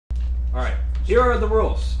Alright, here are the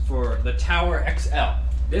rules for the Tower XL.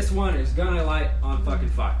 This one is gonna light on fucking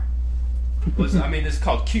fire. I mean, this is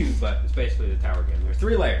called Cube, but it's basically the tower game. There are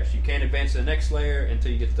 3 layers. You can't advance to the next layer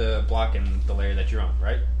until you get the block in the layer that you're on,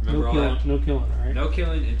 right? Remember all that? No killing, right? No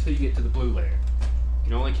killing until you get to the blue layer. You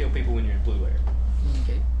can only kill people when you're in the blue layer.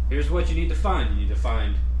 Okay. Here's what you need to find. You need to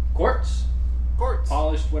find quartz,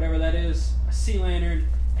 polished, whatever that is, a sea lantern,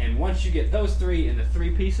 and once you get those 3 in the 3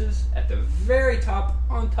 pieces, at the very top,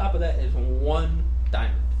 on top of that is 1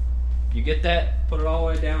 diamond. You get that, put it all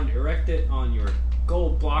the way down, erect it on your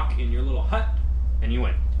gold block in your little hut, and you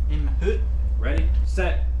win. In my hut. Ready,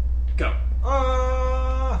 set, go.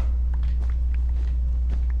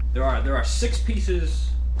 There are 6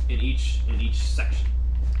 pieces in each section,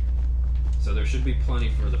 so there should be plenty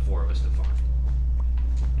for the 4 of us to find.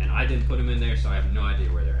 And I didn't put them in there, so I have no idea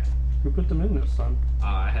where they're at. Who put them in this time?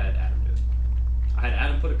 I had Adam do it. I had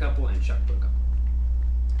Adam put a couple, and Chuck put a couple.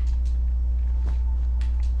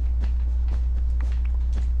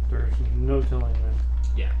 There's no telling, man.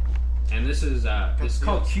 Yeah, and this is it's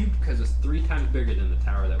called Cube because it's 3 times bigger than the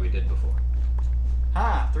tower that we did before.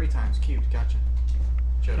 Ah, 3 times cubed. Gotcha.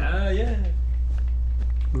 Yeah.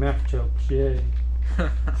 Math jokes, yay.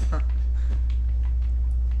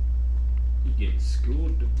 You get in school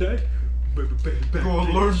today. Go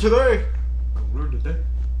learn today. Go learn today.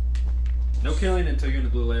 No killing until you're in the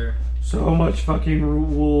blue layer. So much fucking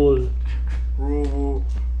rule.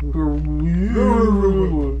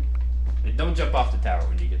 And don't jump off the tower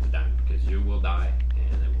when you get the diamond because you will die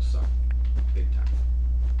and it will suck big time.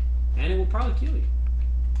 And it will probably kill you.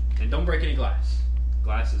 And don't break any glass.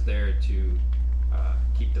 Glass is there to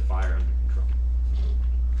keep the fire under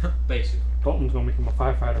control. Basically. Colton's gonna become a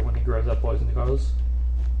firefighter when he grows up, boys and girls.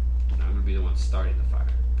 And I'm gonna be the one starting the fire.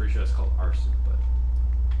 Pretty sure it's called arson, but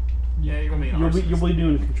Yeah, you're gonna be an You'll be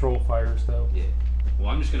doing control fires though. yeah. Well,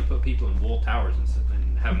 I'm just gonna put people in wool towers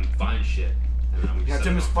and have them find shit. And then I'm gonna You have set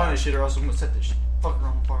to it miss on find fire. this shit or else I'm gonna set this fucker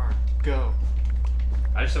on fire. Go.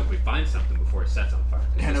 I just hope we find something before it sets on fire.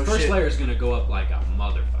 Yeah, This no first shit. layer is gonna go up like a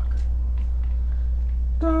motherfucker.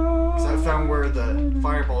 Cause I found where the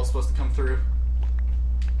fireball is supposed to come through.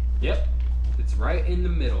 Yep. It's right in the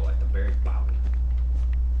middle at the very bottom.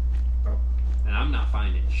 Oh. And I'm not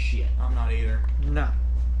finding shit. I'm not either. No.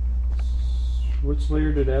 Which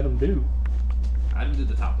layer did Adam do? I didn't do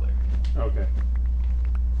the top layer. Okay.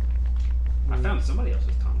 I found somebody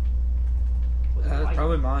else's tunnel. Was it That's light?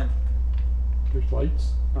 probably mine. There's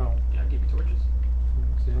lights? Oh. Yeah, I gave you torches.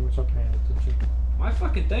 Let's see how much I'm paying attention. My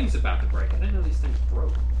fucking thing's about to break. I didn't know these things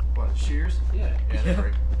broke. What, shears? Yeah. Yeah, they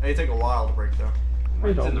break. They take a while to break though.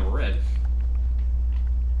 Mine's in the don't. red.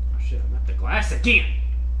 Oh shit, I'm at the glass again!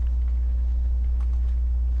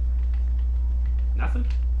 Nothing?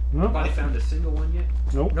 Nope. Nobody found a single one yet?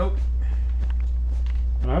 Nope. Nope.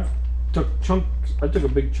 And I took a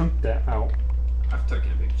big chunk that out. I've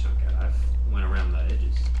taken a big chunk out. I've went around the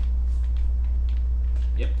edges.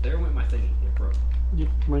 Yep, there went my thingy. It broke. Yep,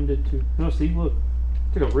 mine did too. No, see, look.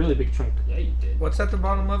 Took a really big chunk. Yeah, you did. What's at the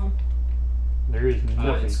bottom level? There is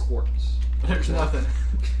nothing. It's quartz. There's nothing.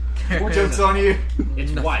 Quartz Joke's is- on you.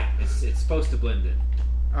 It's Nothing. white. It's supposed to blend in.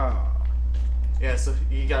 Oh. Yeah, so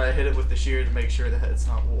you gotta hit it with the shear to make sure that it's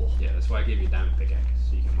not wool. Yeah, that's why I gave you a diamond pickaxe,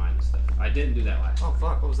 so you can mine the stuff. I didn't do that last Oh time.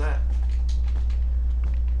 fuck, what was that?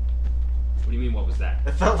 What do you mean, what was that?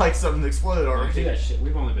 It felt like something exploded Oh, see already. that shit?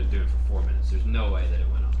 We've only been doing it for 4 minutes. There's no way that it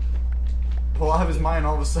went off. Well, I have his mind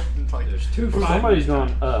all of a sudden like There's 2 Well, 5 somebody's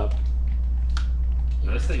minute gone times. up.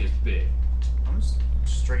 No, this thing is big. I'm just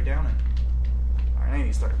straight down it. Alright, I need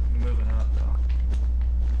to start moving up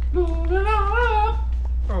though. Moving on up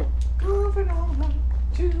Oh. Moving on up.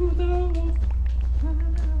 to the...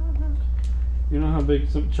 You know how big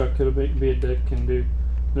some Chuck could be a dick can do?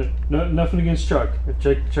 No, nothing against Chuck. If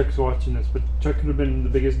Chuck's watching this, but Chuck could have been the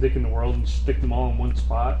biggest dick in the world and stick them all in one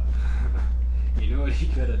spot. You know what he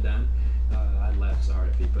could have done? I'd laugh so hard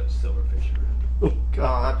if he put silverfish around. Oh,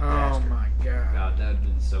 God, that Oh bastard. my god. God, that would have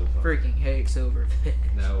been so fun. Freaking hate silverfish.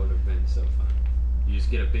 That would have been so fun. You just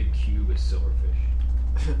get a big cube of silverfish.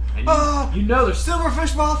 And Ah! you know there's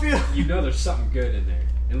Silverfish Mafia! you know there's something good in there.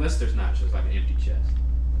 Unless there's not, it's just like an empty chest.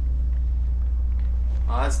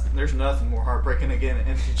 There's nothing more heartbreaking again an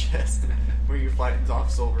empty chest where you're fighting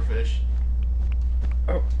off silverfish.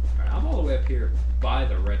 Oh. Alright, I'm all the way up here by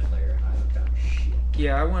the red layer and I haven't found shit.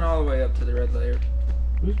 Yeah, I went all the way up to the red layer.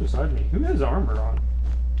 who's beside me? Who has armor on?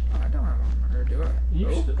 I don't have armor, do I?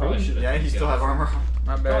 You should- Probably oh, should have. Yeah, you still have armor on.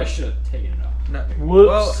 My Probably bad. should have taken it off. No.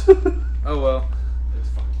 Whoops. Well, oh well. It's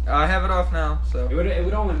fine. I have it off now, so. It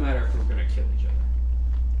would only matter if we were gonna kill each other.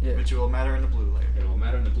 Yeah. Which will matter in the blue layer. It will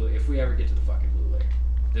matter in the blue if we ever get to the fucking blue layer.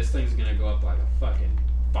 This thing's gonna go up like a fucking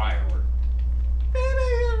firework.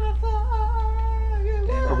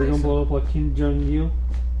 we gonna blow up like Kim Jong-il?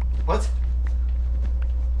 What?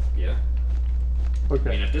 Yeah. I mean,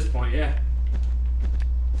 Okay. at this point, yeah.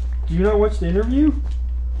 Do you not watch the interview?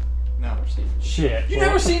 No. Never seen it. Shit. You well,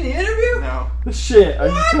 never seen the interview? No. Shit, I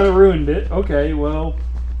just kind of ruined it. Okay, well,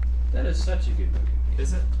 That is such a good movie.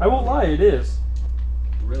 Is it? I won't lie, it is.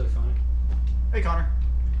 Really funny. Hey, Connor.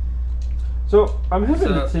 So, I'm having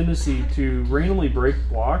a What's up? tendency to randomly break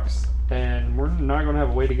blocks, and we're not going to have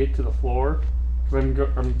a way to get to the floor. Because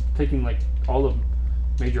I'm taking, like, all the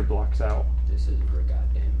major blocks out. This is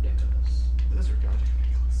goddamn ridiculous. This is goddamn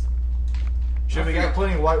ridiculous. Should we got figured-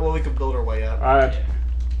 plenty of white? Well, we could build our way up. Yeah.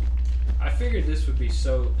 I figured this would be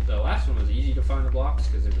so. The last one was easy to find the blocks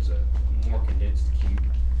because it was a more condensed cube.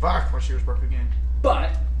 Fuck, my shears broke again.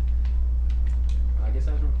 But I guess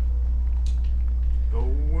I was wrong.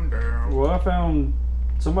 Going down. Well, I found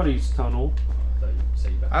somebody's tunnel. I thought you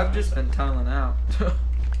said you about to I've find just been something. tunneling out.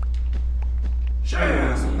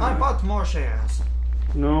 Shares. I bought more shares.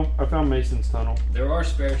 No, I found Mason's tunnel. There are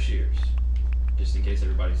spare shears, just in case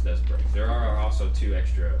everybody's does break. There are also 2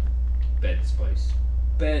 extra bed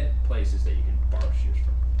places that you can borrow shears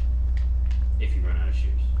from if you run out of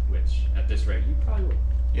shears. Which at this rate you probably will,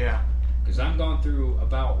 Yeah. because I'm going through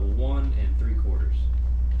about 1 3/4.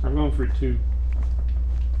 I'm going for 2.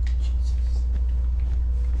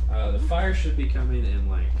 The fire should be coming in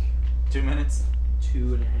like 2 minutes.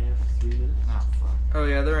 2.5, 3 minutes. Oh fuck. Oh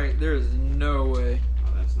yeah, there is no way.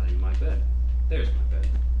 Oh, that's not even my bed. There's my bed.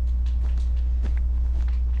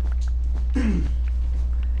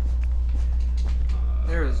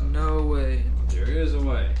 There is no way. There is a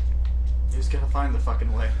way. You just gotta find the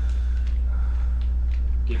fucking way.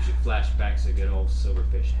 Gives you flashbacks of good old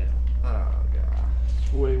silverfish hell. Oh god.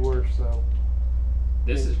 It's way worse, though.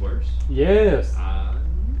 This is worse. Yes! I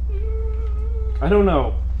don't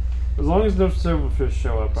know. As long as no silverfish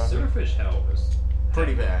show up, I think. Silverfish hell was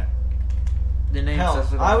Pretty bad. The name Hell,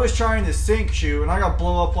 says it I all. was trying to sink shoot and I got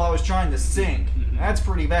blown up while I was trying to sink. That's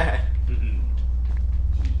pretty bad.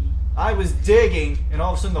 I was digging and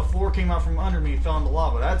all of a sudden the floor came out from under me and fell in the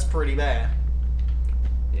lava. That's pretty bad.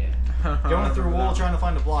 Yeah. Going through a wall trying to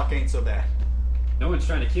find a block ain't so bad. No one's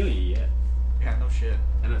trying to kill you yet. Yeah, no shit.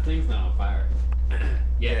 And the thing's not on fire.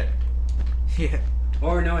 Yet. Yeah.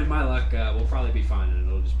 Or knowing my luck, we'll probably be fine and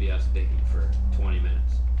it'll just be us digging for 20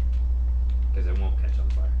 minutes. Because it won't catch on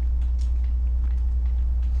fire.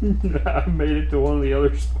 I made it to one of the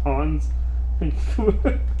other spawns.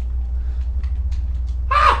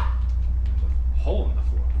 Hole in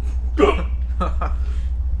the floor.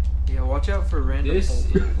 Yeah, watch out for random This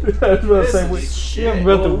holes. is... That's what I This say. is We shit. have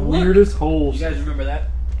about the Oh, look. weirdest You holes. guys remember that?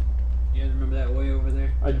 You guys remember that way over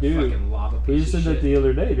there? I That do. Fucking lava piece We just of did that shit. the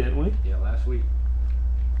other day, didn't we? Yeah, last week.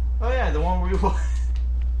 Oh yeah, the one where you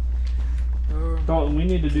Oh, Dalton, we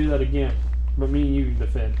need to do that again. But me and you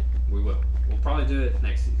defend. We will. We'll probably do it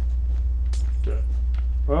next season.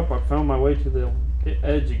 Well, I found my way to the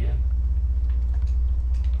edge again.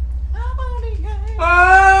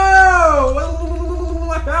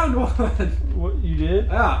 Oh! I found one. What, you did?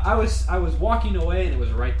 Yeah, I was walking away and it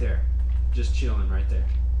was right there, just chilling right there.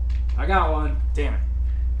 I got one. Damn it.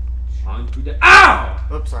 On to the ow.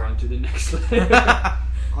 Oops, sorry. On to the next layer.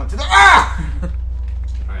 Onto the ah!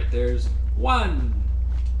 All right, there's one.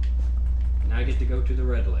 Now I get to go to the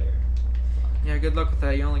red layer. yeah, good luck with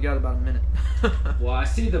that. You only got about a minute. Well, I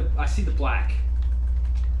see the black.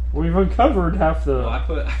 We've uncovered half the. Well,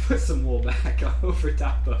 I put some wool back over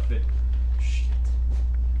top of it. Shit.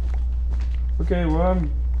 Okay, well,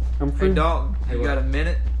 I'm free. Hey Dalton, Hey, you what? got a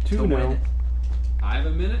minute Two to now. win it. I have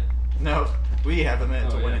a minute. No, we have a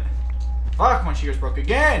minute Oh, to win yeah. it. Fuck, my shears broke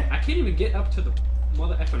again! I can't even get up to the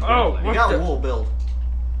mother effing Oh, red We layer. got the- wool build.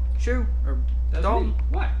 Shoo, or That's Dalton. me.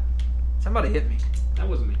 What? Somebody hit me. That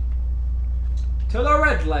wasn't me. To the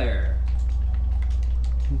red layer.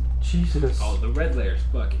 Jesus. Oh, the red layer's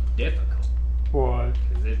fucking difficult. Why?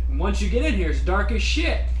 'Cause once you get in here, it's dark as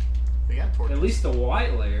shit. We got torches. At least the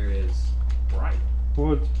white layer is bright.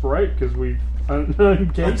 Well, it's bright because we've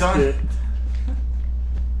uncased Done. it.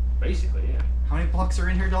 Basically, yeah. How many blocks are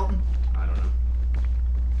in here, Dalton? I don't know.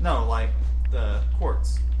 No, like the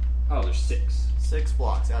quartz. Oh, there's 6. 6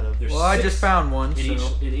 blocks out of. There's Well, I 6 just found one, in so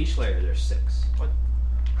each in each layer. There's 6.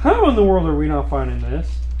 How in the world are we not finding this?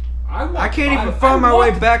 I can't even find my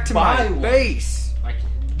way back to my base.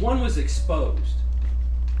 One was exposed.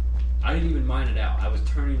 I didn't even mine it out. I was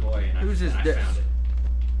turning away and I Who's this found dick?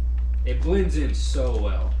 it. It blends in so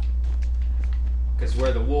well. Because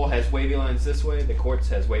where the wool has wavy lines this way, the quartz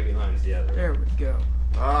has wavy lines the other way. There we go.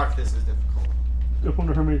 Fuck, this is difficult. I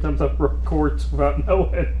wonder how many times I've broke quartz without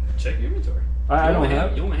knowing. Check your inventory. I You don't only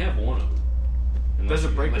have. You only have one of them. Does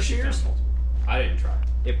it break unless the you found shears? multiple. I didn't try.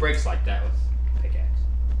 It breaks like that with pickaxe.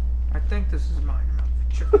 I think this is mine. I'm not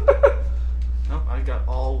sure. Nope, I got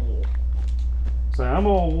all wool. So I'm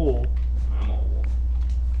all wool. I'm all wool.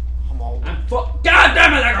 I'm all wool. I'm full. God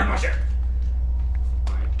damn it! I got my shit.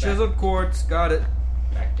 Alright, Chiseled quartz, got it.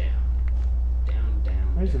 back down.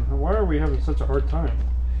 Down. Mason, why are we having such a hard time?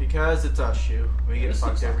 Because it's us, Shoe. We get This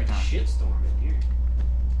fucked looks every like a time. shitstorm in here.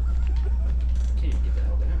 Can't even get the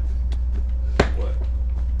hell down. What?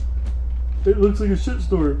 It looks like a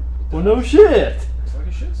shitstorm. Well, no shit. Looks like a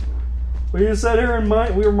shitstorm. We just sat here and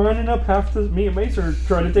we were mining up half the. Me and Mason are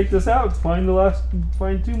trying to take this out. Find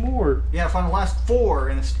two more. Yeah, find the last 4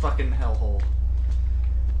 in this fucking hellhole.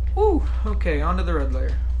 Woo. Okay, onto the red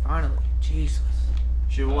layer. Finally. Jesus.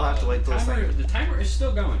 Shoe, we'll have to wait till this thing. The timer is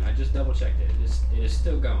still going. I just double checked it. It is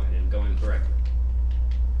still going and going correctly.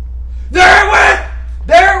 There it went!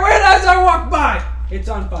 There it went as I walked by! It's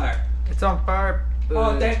on fire. It's on fire.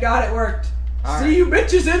 Oh, thank God it worked. All See right. you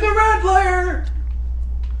bitches in the red layer!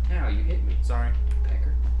 Ow, you hit me, Sorry.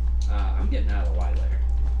 pecker. I'm getting out of the white layer.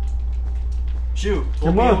 Shoe,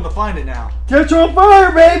 we'll Come be on. able to find it now. Catch on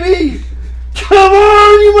fire, baby! Come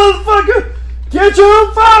on, you motherfucker! Catch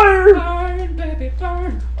on fire! Burn, baby,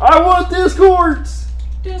 burn. I want this quartz!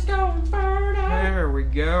 Disco Inferno. There we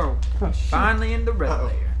go. Oh, shit. Finally in the red Uh-oh.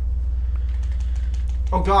 layer.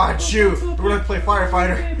 Oh god, Shoe, we're gonna have to play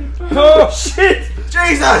firefighter. Oh shit!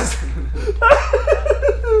 Jesus!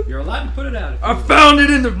 You're allowed to put it out. If I you found it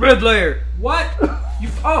in the red layer. What? You?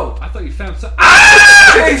 Oh, I thought you found some.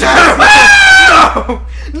 Jesus!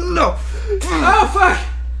 No. Oh fuck!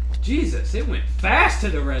 Jesus, it went fast to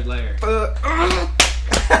the red layer.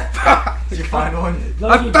 Did you find one?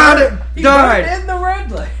 Look, I he found burned- it. He Died. burned in the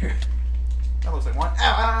red layer. That looks like one. Ow,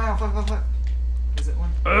 ow, ow, fuck, fuck, fuck. Is it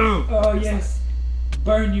one? Oh. Oh yes,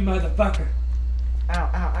 burn you motherfucker. Ow,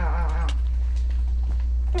 ow, ow, ow,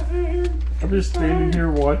 ow. Burn. I'm just standing here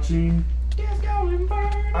watching. Disco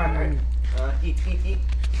Inferno. Alright, eat.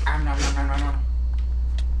 Nom, nom, nom, nom, nom.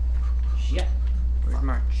 Shit. Where's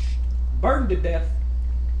my? Burned to death.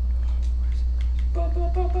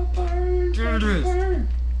 Burn. Judas. Burn.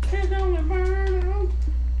 Disco Inferno.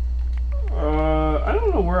 I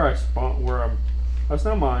don't know where I spawned. Where I'm. That's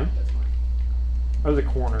not mine. That's mine. That was a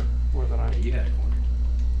corner. Wasn't I? Yeah, you had a corner.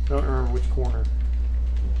 Don't remember which corner.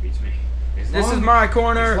 Beats me. As This long- is my As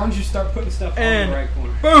corner. long as you start putting stuff on And the right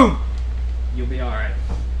corner, boom. you'll be alright.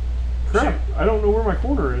 Crap! I don't know where my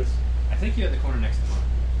corner is. I think you had the corner next to mine.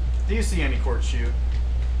 Do you see any quartz, Shoe?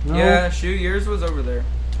 No. Yeah, Shoe, yours was over there.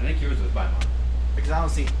 I think yours was by mine. Because I don't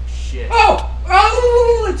see shit. Oh!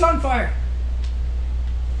 Oh! It's on fire!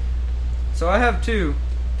 So I have two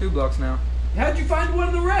blocks now. How'd you find one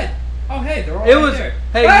in the red? Oh, hey, they're all It right was. there.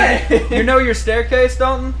 Hey, you know your staircase,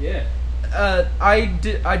 Dalton? Yeah.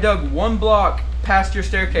 I dug 1 block past your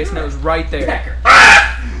staircase and it was right there. Pecker.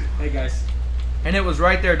 Hey, guys. And it was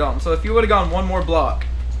right there, Dalton. So if you would have gone 1 more block,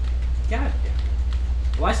 God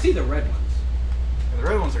damn. Well, I see the red ones. The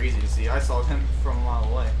red ones are easy to see. I saw them from a mile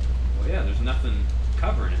away. Well, yeah, there's nothing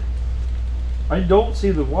covering it. I don't see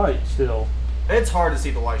the white still. It's hard to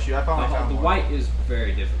see the white, Shoe. I finally found The one. white is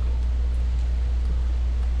very difficult.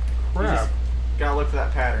 You Crap. just gotta look for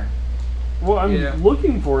that pattern. Well, I'm Yeah.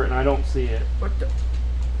 looking for it and I don't see it. what the?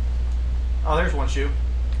 Oh, there's one, Shoe.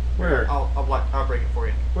 Where? I'll break it for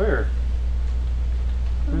you. Where?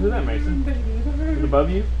 Where's it at, Mason? Is it above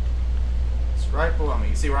you? It's right below me.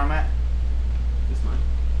 You see where I'm at? This mine.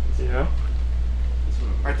 Yeah. This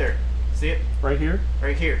one over Right there. See it? Right here?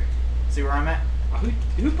 Right here. See where I'm at? Oh,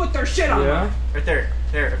 who put their shit on Yeah. mine? Right there.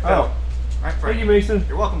 There. It Oh. fell. Right in front Thank you, of you. Mason.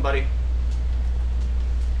 You're welcome, buddy.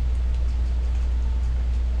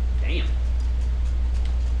 Damn.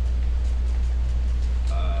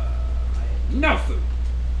 I had no food.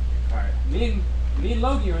 Alright, me and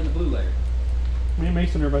Logie are in the blue layer. Me and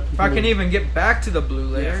Mason are about to. If I can even get back to the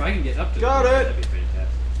blue Yeah, if layer. I can get up to Got the blue layer, it. that'd be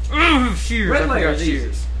fantastic. Shears. Red I layer forgot is easy.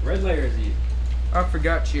 shears. Red layer is easy. I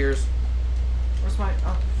forgot shears. Where's my...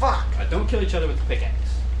 Oh, fuck! Don't kill each other with the pickaxe.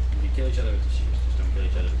 You kill each other with the shears. Just don't kill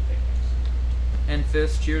each other with the pickaxe. And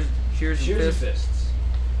fists. Shears and Shears and fists. fists.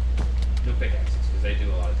 No pickaxes, because they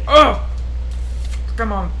do a lot of damage. Oh!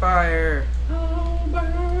 Come on, fire. Oh,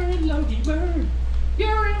 burn, Logie, burn. You're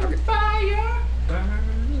on fire. Burn,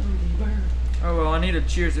 Logie, burn. Oh well, I need to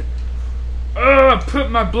cheers it. Oh, I put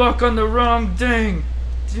my block on the wrong thing.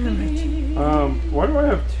 Damn it. Why do I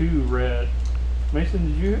have 2 red?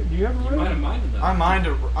 Mason, do you have a You red? might have minded them. I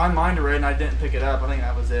mined a red and I didn't pick it up. I think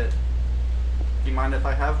that was it. Do you mind if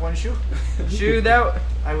I have one, Shoe? Shoot, that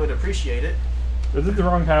I would appreciate it. Is it the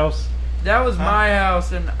wrong house? was Huh? my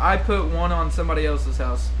house, and I put one on somebody else's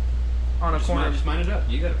house. On a corner. Just mine it up.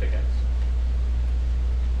 You got a pickaxe.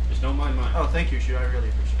 Just don't mind mine. Oh, thank you, Shu. I really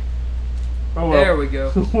appreciate it. Oh, well. There we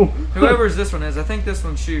go. Whoever's this one is, I think this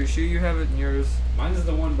one's Shu. Shu, you have it in yours. Mine's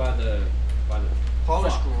the one by the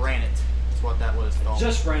Polished fuck. granite is what that was called.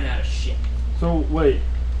 Just ran out of shit. So, wait.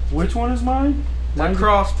 Which one is mine? Mine's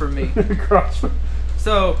Across for me. Across.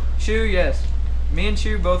 So, Shu, yes. Me and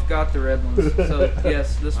Shu both got the red ones. So,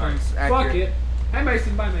 yes, this All right. one's accurate. Fuck it. Hey,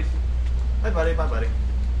 Mason. Bye, Mason. Bye, buddy. Bye, buddy.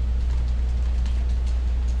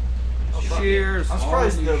 Oh, fuck it. Cheers. I'm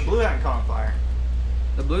surprised Holy the shit. blue hadn't caught on fire.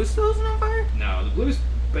 The blue still isn't on fire? No, the blue's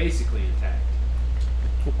basically intact.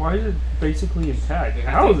 Why is it basically intact? I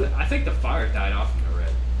How think, is it? I think the fire died off in the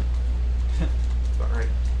red. That's about right.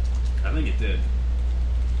 I think it did.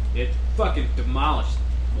 It fucking demolished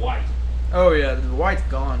white. Oh, yeah, the white's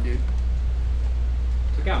gone, dude.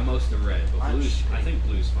 Took out most of red, but I'm blue's. shitty. I think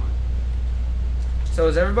blue's fine. So,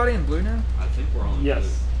 is everybody in blue now? I think we're all in Yes.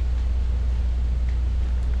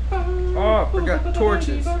 blue. Oh, I forgot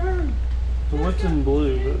torches. So what's in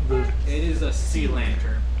blue? The It is a sea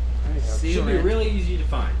lantern. Sea Should be lantern. really easy to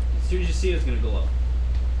find. As soon as you see it, it's gonna glow.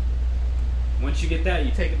 Once you get that,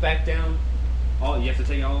 you take it back down. You have to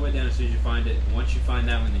take it all the way down as soon as you find it. Once you find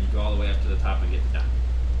that one, then you go all the way up to the top and get the diamond.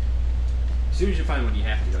 As soon as you find one, you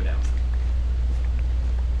have to go down.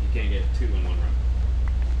 You can't get two in one run.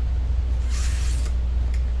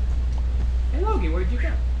 Hey Logie, where'd you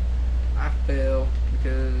go? I fell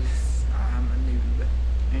because I'm a noob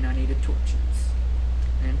and I needed torches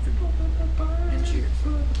and food and cheers.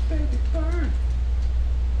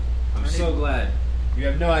 I'm so glad. You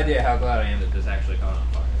have no idea how glad I am that this actually caught on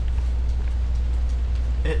fire.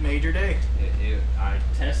 It made your day. I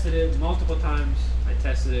tested it multiple times. I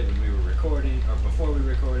tested it when we were recording, or before we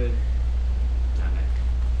recorded. Not bad.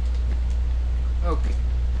 Okay,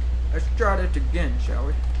 let's try it again, shall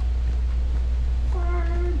we?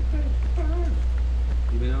 Burn, burn.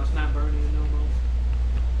 Even though it's not burning no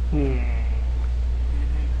more.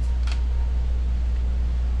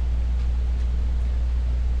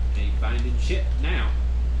 Ain't finding shit now.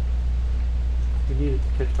 We need it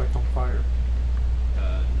to catch back on fire.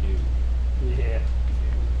 New. Yeah.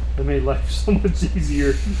 That made life so much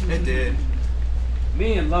easier. It did.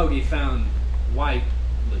 Me and Logie found white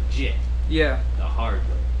legit, Yeah, the hard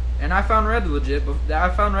way. and I found red legit, but I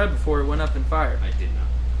found red before it went up in fire. I did not.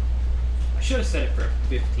 I should have set it for a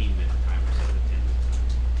 15-minute timer instead of a 10-minute timer.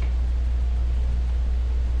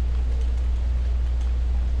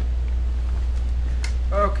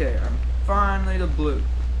 Okay, I'm finally to blue.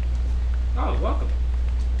 Oh, welcome.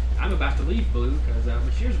 I'm about to leave blue because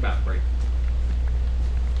my shear's about to break.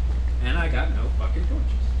 And I got no fucking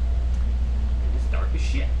torches. And it's dark as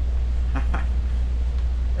shit.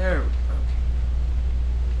 There we go.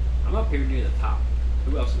 I'm up here near the top.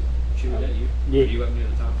 Who else is it? Shoot, is that you? Yeah. Are you up near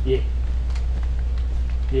the top? Yeah.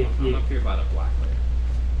 Yeah, I'm yeah. up here by the black layer.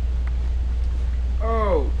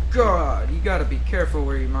 Oh God, you gotta be careful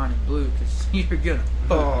where you're mining blue, cause you're gonna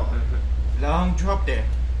fall. Long drop there.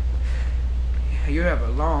 You have a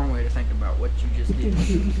long way to think about what you just did.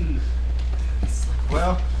 It's like,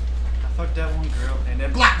 well, I fucked that one girl, and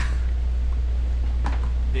then black.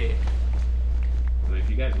 Dead. But if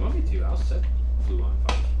you guys want me to, I'll set blue on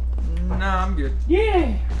fire. Nah, I'm good.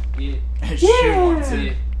 Yeah. Yeah. She wants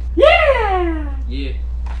it. Yeah. Yeah. Yeah.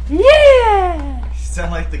 Yeah. You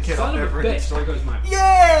sound like the kid Son off of a Everett. bitch. There goes my.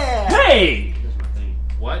 Yeah. Hey. There's my thing.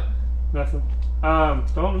 What? Nothing.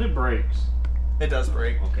 Don't it breaks. It does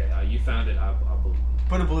break. Okay, you found it. I'll believe you.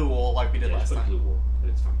 Put a blue wool like we did Yeah, last put a time. blue wool, but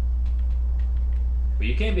it's fine. But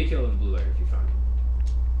you can be killed in the blue layer if you find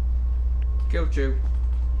it. Kill you.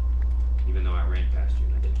 Even though I ran past you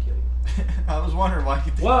and I didn't kill you. I was wondering why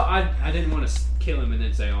you did. Well, I didn't want to kill him and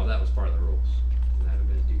then say, oh, that was part of the rules. And I haven't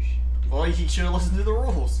been a douche. Well, he should have listened to the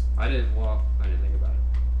rules. I didn't think about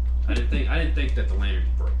it. I didn't think that the lanterns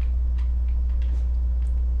break.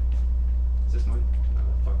 Is this mine? No,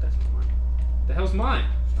 fuck, that's not mine. The hell's mine?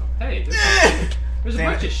 Oh, hey, there's a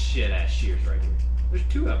Damn bunch it. of shit ass shears right here. There's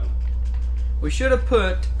two of them. We should have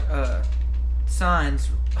put signs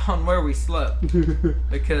on where we slept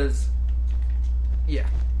because, yeah,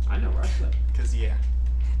 I know where I slept. Cause yeah.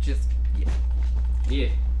 just yeah, Yeah,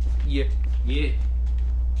 yeah. yeah.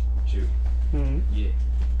 Shoot. Mhm. Yeah.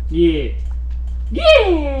 Yeah.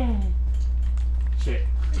 Yeah. Shit.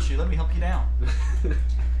 Hey, shoot, let me help you down.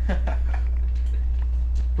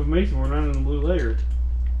 With Mason, we're not in the blue layer.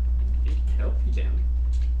 It can help you down.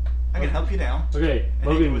 I can help you down. Okay, And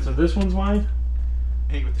Logan. with- So this one's mine.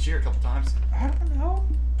 Hit you with the shear a couple times. I don't know.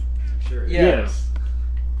 Sure. Yeah. Yes.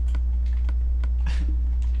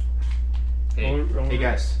 Hey, hey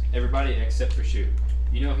guys, everybody except for Shoot.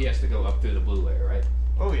 You know he has to go up through the blue layer, right?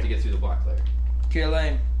 Oh To yeah. get through the black layer. Kill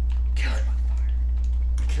him. Kill him on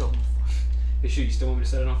fire. killed him. Hey, shoot, you still want me to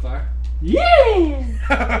set it on fire?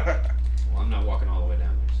 Yeah! Well, I'm not walking all the way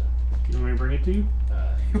down there, so. You want me to bring it to you?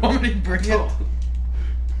 You want me to bring it? Oh.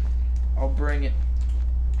 I'll bring it.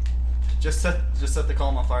 Just set the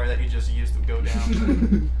column on fire that you just used to go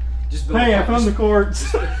down. Just build Hey, a I found the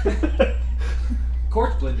quartz.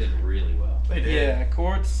 Quartz blend in really well. They did. Yeah,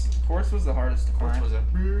 quartz was the hardest to Quartz find. was a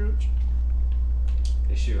bitch.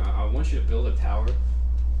 Hey, shoot, I want you to build a tower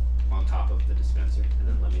on top of the dispenser, and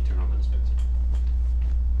then let me turn on the dispenser.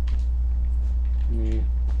 Yeah.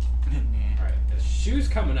 Alright, the shoe's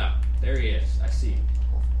coming up. There he is. I see him.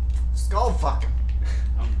 Skull fuck him.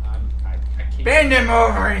 I can't. Bend him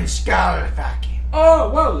over and skull fuck him. Oh,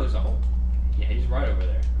 whoa, there's a hole. Yeah, he's right over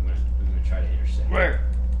there. I'm gonna try to intersect. Where?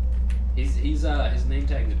 He's his name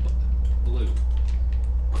tag is blue.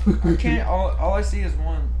 I can't. All I see is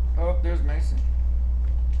one. Oh, there's Mason.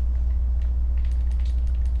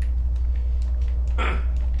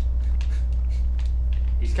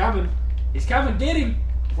 He's coming. He's coming. Get him.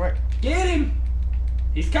 Where? Get him.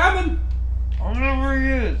 He's coming. I don't know where he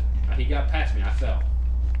is. He got past me. I fell.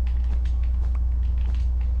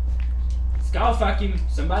 Skull fuck him.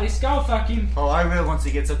 Somebody skull fuck him. Oh, I will once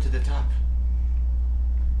he gets up to the top.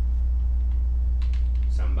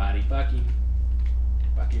 Somebody fuck him.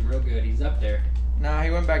 Fuck him real good. He's up there. Nah,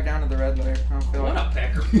 he went back down to the red layer. I don't feel What like. a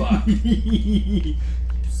pecker fuck. You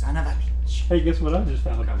son of a bitch. Hey, guess what I just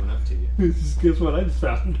found? Coming up to you. Guess what I just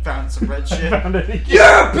found? Found some red shit. I found it again. You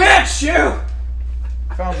bitch, Shoe!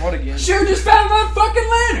 Found what again? Shoe just found my fucking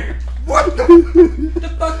lantern. What the? The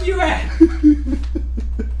fuck you at?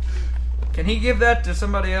 Can he give that to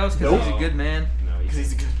somebody else? Because Nope. he's a good man. No, Because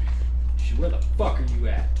he's a good man. Shoe, where the fuck are you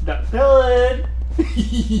at? Not telling.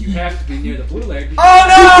 You have to be near the blue layer. Oh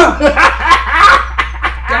no!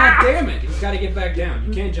 God damn it! He's got to get back down.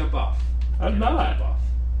 You can't jump off. I'm You not. cannot jump off.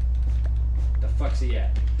 The fuck's he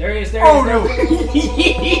at? There he is. There Oh he is.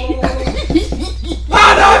 no!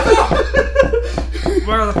 Ah, no, I fell!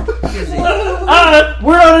 Where the fuck is he?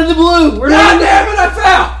 We're not in the blue. We're God not. damn it! I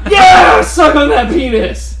fell! Yeah, suck on that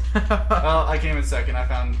penis. Well, I came in second. I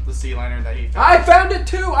found the sea lantern that he found. I found it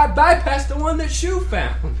too. I bypassed the one that Shoe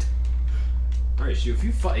found. All right, Shoe.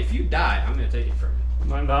 If you die, I'm gonna take it from you. I'm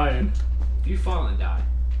not dying. If you fall and die,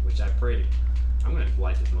 which I pray to, I'm gonna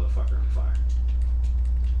light this motherfucker on fire.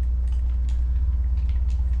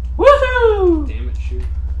 Woohoo! Damn it, Shoe.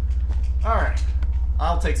 Alright.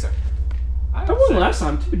 I'll take second. I won last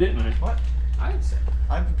time too, didn't I? What? I'd say.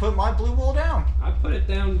 I put my blue wool down. I put it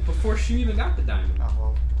down before Shoe even got the diamond.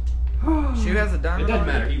 Oh, well. Shoe has a It diamond. doesn't on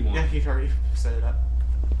matter. He won. Yeah, he already set it up.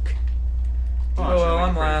 Oh, I should well, make I'm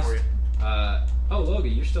it pretty last. for you. Oh,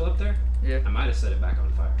 Logan, you're still up there? Yeah. I might have set it back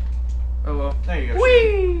on fire. Oh well. There you go.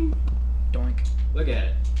 Whee! Doink. Look at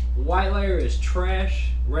it. White layer is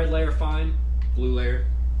trash. Red layer fine. Blue layer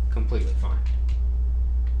completely fine.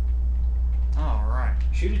 Alright.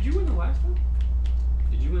 Shoe, did you win the last one?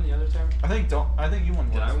 Did you win the other tower? I think you won.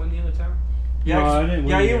 Did I win the other tower? Yeah, No, I didn't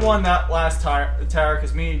yeah, win you the won that last tower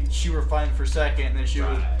because me and she were fighting for second, and then she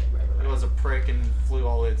Right. was a prick and flew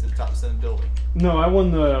all the way to the top of the building. No, I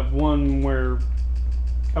won the one where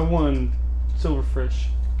I won Silverfish.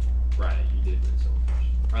 Right, you did win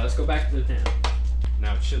Silverfish. Alright, let's go back to the 10.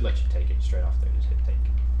 Now it should let you take it straight off there. Just hit take.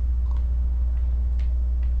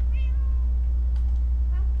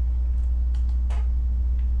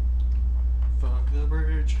 Fuck the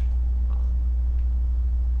bridge.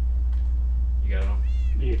 You got it on?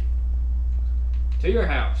 Yeah. To your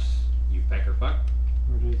house, you pecker fuck.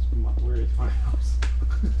 Where is my house?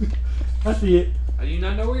 I see it. How do you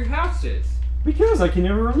not know where your house is? Because I can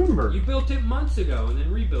never remember. You built it months ago and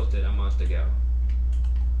then rebuilt it a month ago.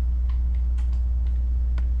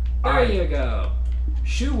 There Alright. you go.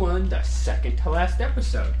 Shoe won the second to last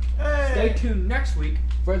episode. Stay Hey! tuned next week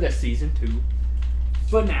for the season 2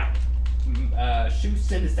 finale. Shoe,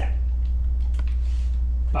 send us out.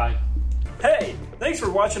 Bye. Hey, thanks for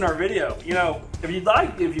watching our video. You know, if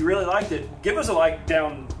you really liked it, give us a like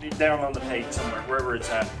down on the page somewhere, wherever it's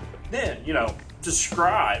at. Then, you know,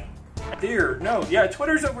 subscribe. Here, no, yeah,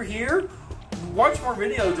 Twitter's over here. Watch more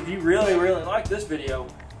videos if you really like this video,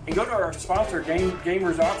 and go to our sponsor,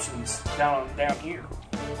 Gamers Options, down here.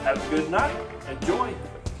 Have a good night. Enjoy.